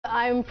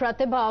I'm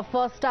Pratibha.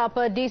 First up,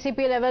 a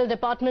DCP-level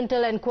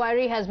departmental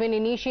inquiry has been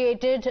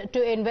initiated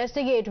to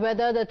investigate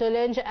whether the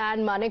Tulunj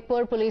and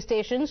Manikpur police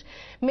stations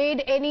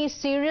made any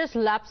serious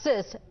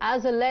lapses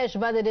as alleged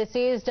by the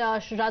deceased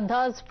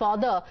Shraddha's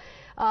father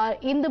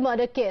in the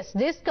murder case.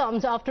 This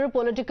comes after a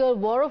political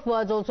war of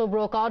words also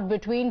broke out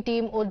between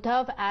Team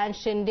Uddhav and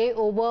Shinde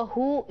over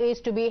who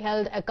is to be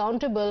held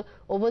accountable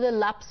over the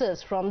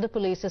lapses from the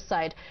police's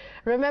side.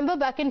 Remember,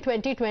 back in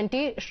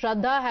 2020,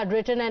 Shraddha had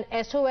written an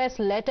SOS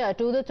letter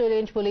to the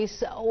Tulunj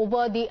police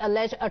over the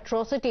alleged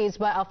atrocities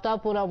by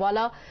Aftab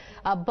Poonawala,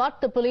 but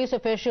the police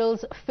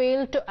officials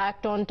failed to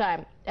act on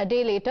time. A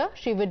day later,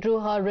 she withdrew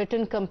her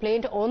written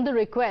complaint on the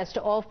request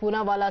of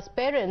Poonawala's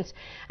parents,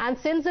 and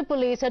since the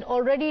police had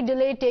already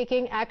delayed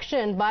taking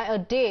action by a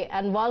day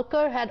and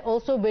Walkar had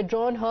also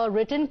withdrawn her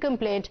written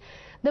complaint,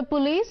 the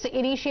police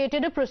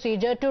initiated a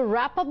procedure to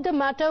wrap up the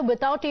matter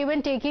without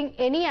even taking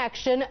any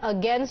action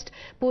against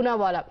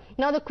Poonawala.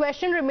 Now, the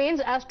question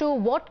remains as to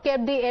what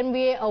kept the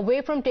NVA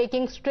away from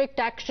taking strict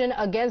action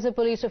against the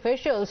police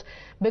officials,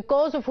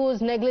 because of whose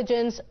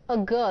negligence a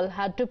girl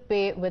had to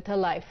pay with her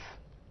life.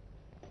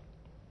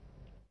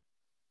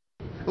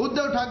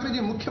 Uddhav Thackeray ji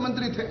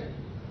मुख्यमंत्री थे।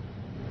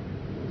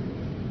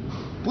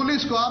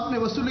 Police को आपने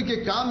वसूली के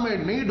काम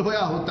में नहीं ढोया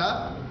होता,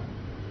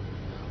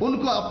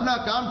 उनको अपना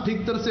काम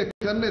ठीक तरह से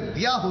करने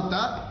दिया होता,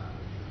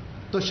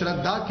 तो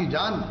श्रद्धा की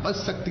जान बच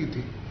सकती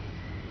थी।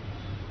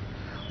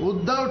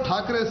 उद्धव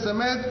ठाकरे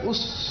समेत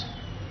उस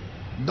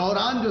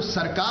दौरान जो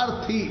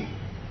सरकार थी,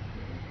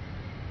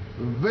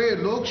 वे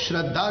लोग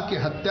श्रद्धा की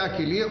हत्या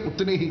के लिए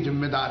उतने ही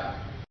जिम्मेदार हैं।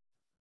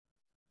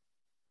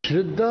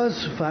 Shraddha's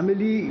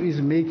family is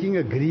making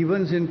a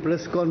grievance in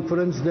press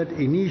conference that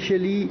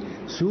initially,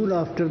 soon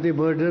after the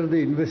murder, the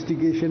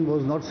investigation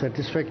was not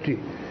satisfactory.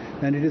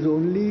 And it is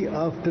only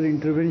after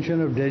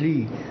intervention of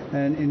Delhi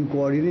and in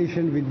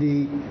coordination with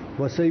the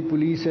Vasai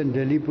Police and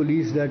Delhi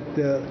Police that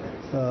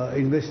the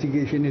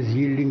investigation is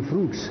yielding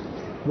fruits.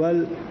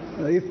 Well,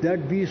 if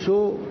that be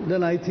so,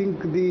 then I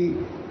think the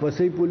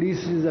Vasai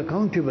Police is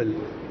accountable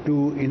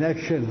to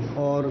inaction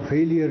or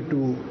failure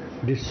to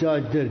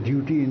discharge their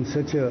duty in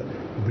such a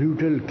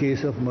brutal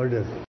case of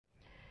murder.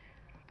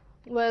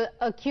 Well,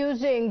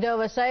 accusing the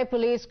Vasai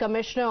Police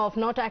Commissioner of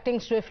not acting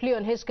swiftly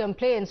on his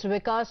complaints,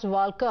 Vikas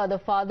Walkar, the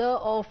father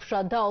of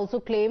Shraddha, also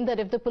claimed that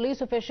if the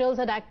police officials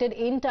had acted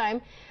in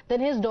time,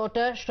 then his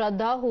daughter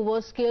Shraddha, who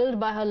was killed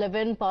by her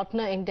live-in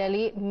partner in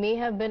Delhi, may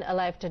have been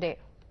alive today.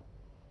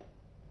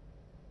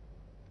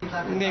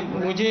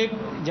 मुझे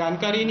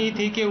जानकारी नहीं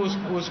थी कि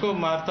उसको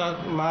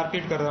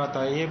मारपीट कर रहा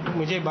था। ये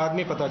मुझे बाद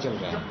में पता चल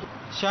रहा है।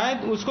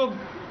 शायद उसको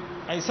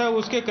ऐसा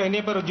उसके कहने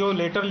पर जो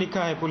लेटर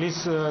लिखा है पुलिस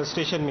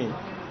स्टेशन में,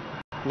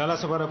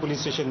 नालासोपारा पुलिस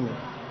स्टेशन में,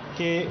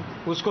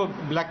 कि उसको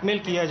ब्लैकमेल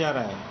किया जा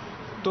रहा है,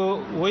 तो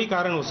वही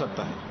कारण हो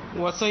सकता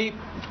है। वसई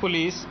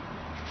पुलिस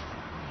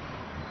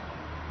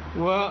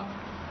व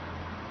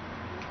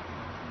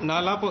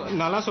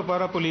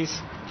नालासोपारा पुलिस,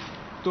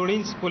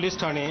 तुळिंज पुलिस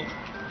ठाणे,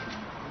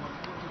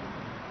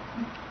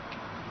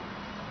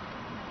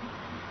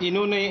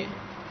 इन्होंने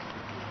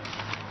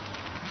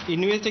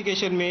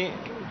इन्वेस्टिगेशन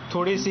में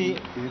थोड़ी सी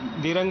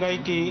दिरंगाई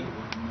की।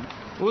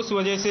 उस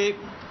वजह से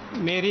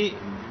मेरी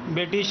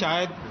बेटी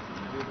शायद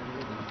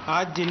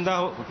आज जिंदा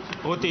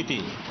होती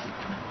थी।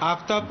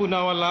 आफ्ताब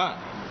पूनावाला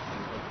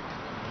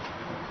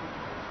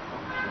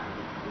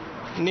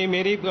ने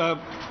मेरी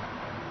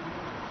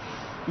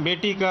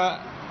बेटी का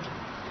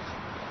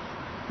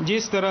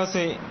जिस तरह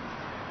से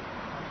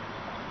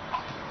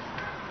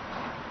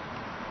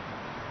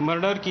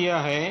मर्डर किया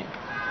है,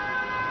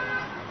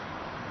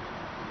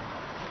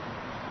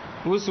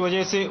 उस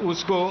वजह से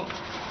उसको,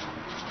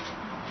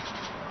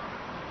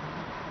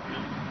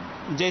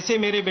 जैसे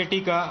मेरे बेटी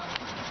का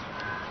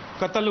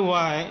कत्ल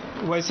हुआ है,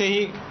 वैसे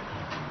ही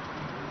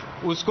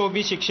उसको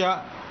भी शिक्षा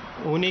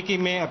होने की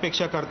मैं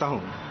अपेक्षा करता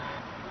हूं।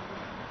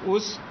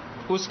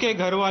 उसके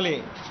घर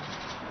वाले,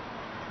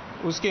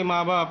 उसके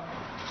माँ बाप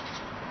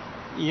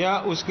या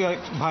उसके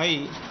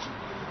भाई,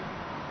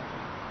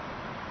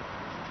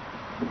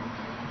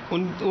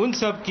 उन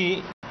सब की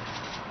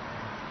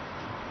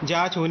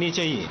जांच होनी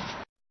चाहिए।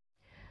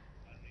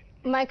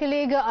 My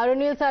colleague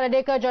Arunil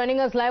Saradekar joining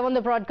us live on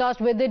the broadcast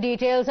with the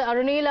details.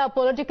 Arunil, a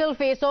political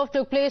face-off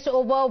took place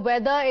over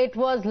whether it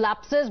was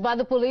lapses by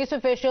the police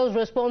officials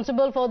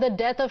responsible for the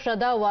death of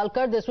Shraddha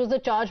Walkar. This was the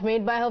charge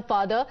made by her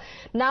father.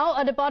 Now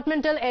a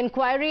departmental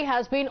inquiry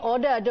has been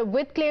ordered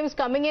with claims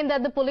coming in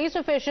that the police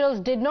officials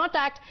did not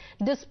act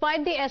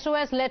despite the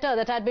SOS letter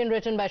that had been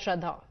written by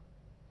Shraddha.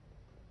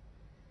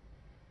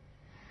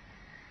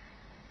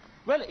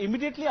 Well,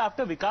 immediately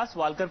after Vikas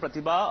Walkar,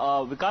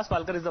 Pratibha, Vikas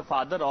Walkar is the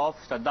father of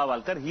Shraddha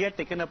Walkar. He had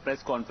taken a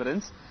press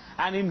conference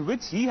and in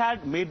which he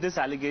had made this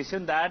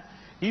allegation that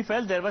he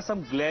felt there were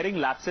some glaring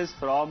lapses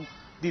from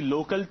the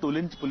local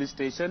Tulunj police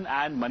station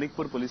and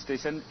Manikpur police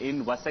station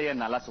in Vasai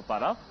and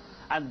Nalasopara.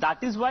 And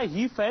that is why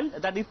he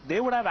felt that if they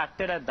would have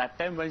acted at that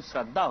time when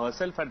Shraddha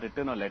herself had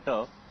written a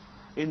letter,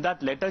 in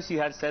that letter she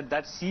had said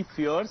that she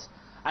fears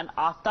and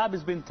Aftab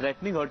has been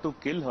threatening her to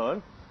kill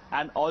her.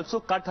 and also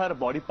cut her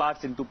body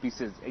parts into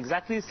pieces.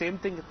 Exactly the same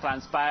thing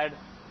transpired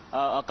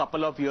a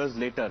couple of years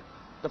later.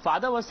 The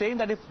father was saying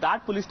that if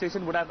that police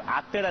station would have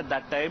acted at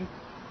that time,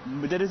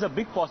 there is a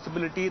big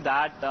possibility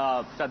that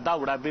Shraddha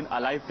would have been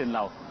alive till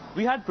now.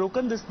 We had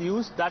broken this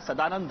news that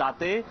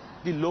Sadanand-The,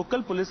 the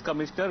local police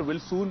commissioner, will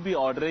soon be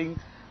ordering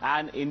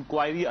an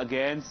inquiry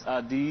against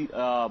the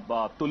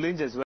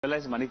Tulinj as well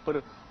as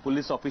Manikpur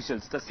police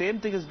officials. The same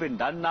thing has been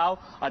done now.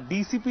 A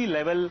DCP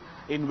level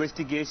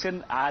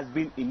investigation has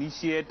been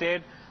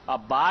initiated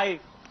by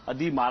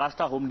the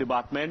Maharashtra Home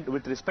Department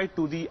with respect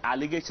to the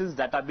allegations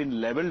that have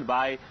been leveled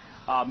by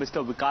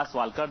Mr. Vikas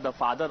Walkar, the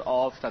father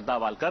of Shraddha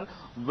Walkar,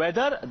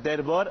 whether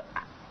there were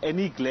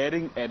any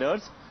glaring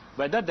errors,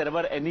 whether there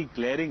were any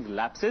glaring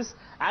lapses,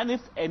 and if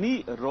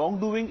any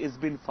wrongdoing is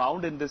being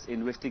found in this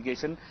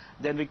investigation,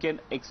 then we can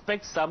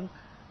expect some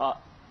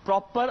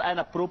proper and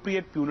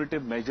appropriate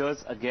punitive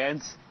measures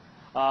against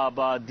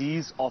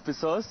these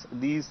officers,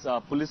 these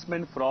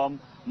policemen from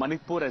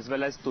Manikpur as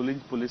well as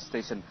Tulinj police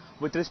station.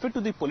 With respect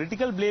to the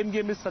political blame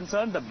game is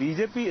concerned, the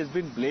BJP has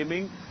been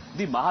blaming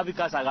the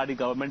Mahavikas Aghadi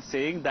government,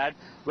 saying that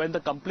when the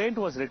complaint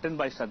was written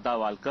by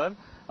Shraddha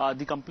Walkar,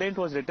 the complaint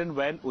was written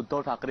when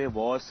Uddhav Thackeray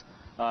was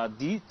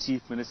the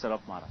Chief Minister of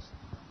Maharashtra.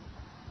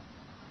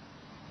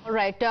 All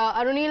right,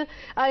 Arunil,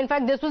 in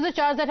fact, this was a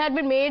charge that had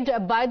been made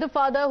by the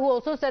father, who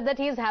also said that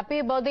he is happy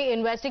about the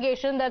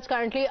investigation that's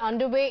currently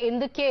underway in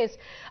the case.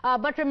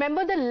 But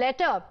remember the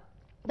letter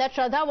that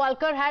Shraddha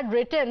Walkar had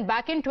written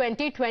back in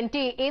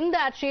 2020. In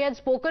that, she had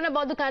spoken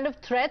about the kind of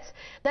threats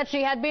that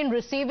she had been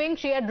receiving.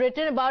 She had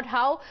written about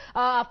how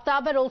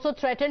Aftab had also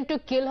threatened to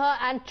kill her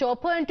and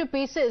chop her into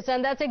pieces,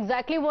 and that's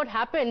exactly what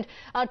happened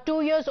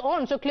 2 years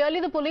on. So clearly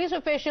the police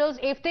officials,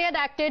 if they had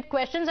acted,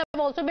 questions have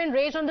also been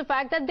raised on the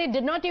fact that they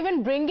did not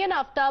even bring in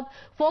Aftab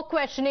for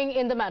questioning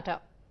in the matter.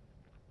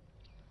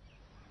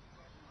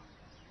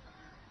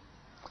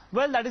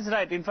 Well, that is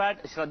right. In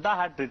fact, Shraddha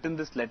had written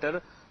this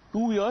letter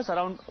 2 years,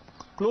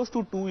 close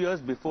to 2 years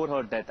before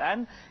her death,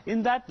 and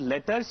in that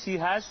letter she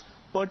has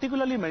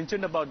particularly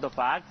mentioned about the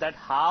fact that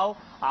how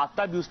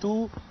Aftab used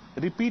to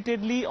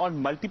repeatedly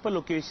on multiple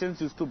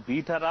occasions used to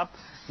beat her up.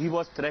 He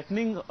was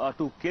threatening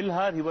to kill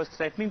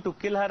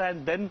her,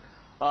 and then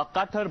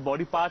cut her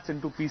body parts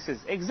into pieces.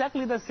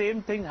 Exactly the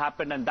same thing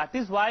happened, and that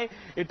is why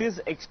it is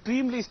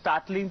extremely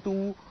startling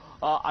to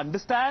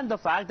understand the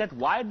fact that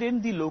why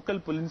didn't the local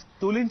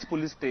Tulinj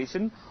police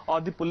station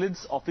or the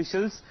police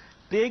officials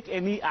take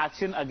any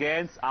action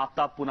against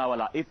Aftab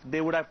Poonawala. If they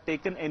would have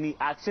taken any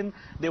action,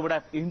 they would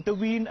have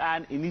intervened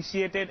and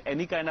initiated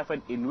any kind of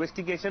an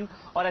investigation,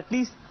 or at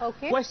least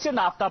questioned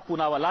Aftab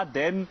Poonawala,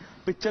 then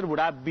picture would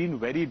have been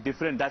very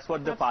different. That's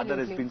what the father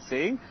has been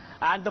saying.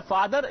 And the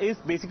father is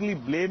basically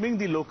blaming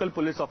the local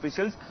police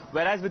officials,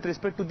 whereas with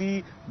respect to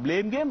the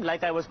blame game,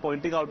 like I was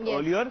pointing out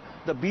earlier,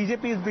 the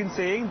BJP has been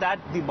saying that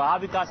the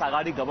Mahavikas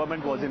Aghadi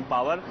government was in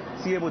power,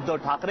 CM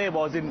Uddhav Thackeray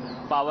was in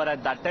power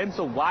at that time,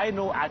 so why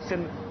no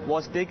action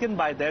was taken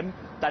by them?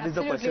 That is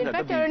the question. In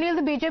fact, Arunil,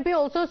 the BJP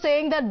also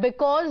saying that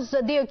because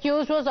the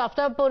accused was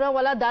Aftab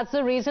Poonawala, that's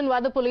the reason why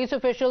the police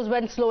officials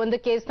went slow in the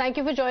case. Thank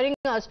you for joining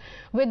us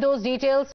with those details.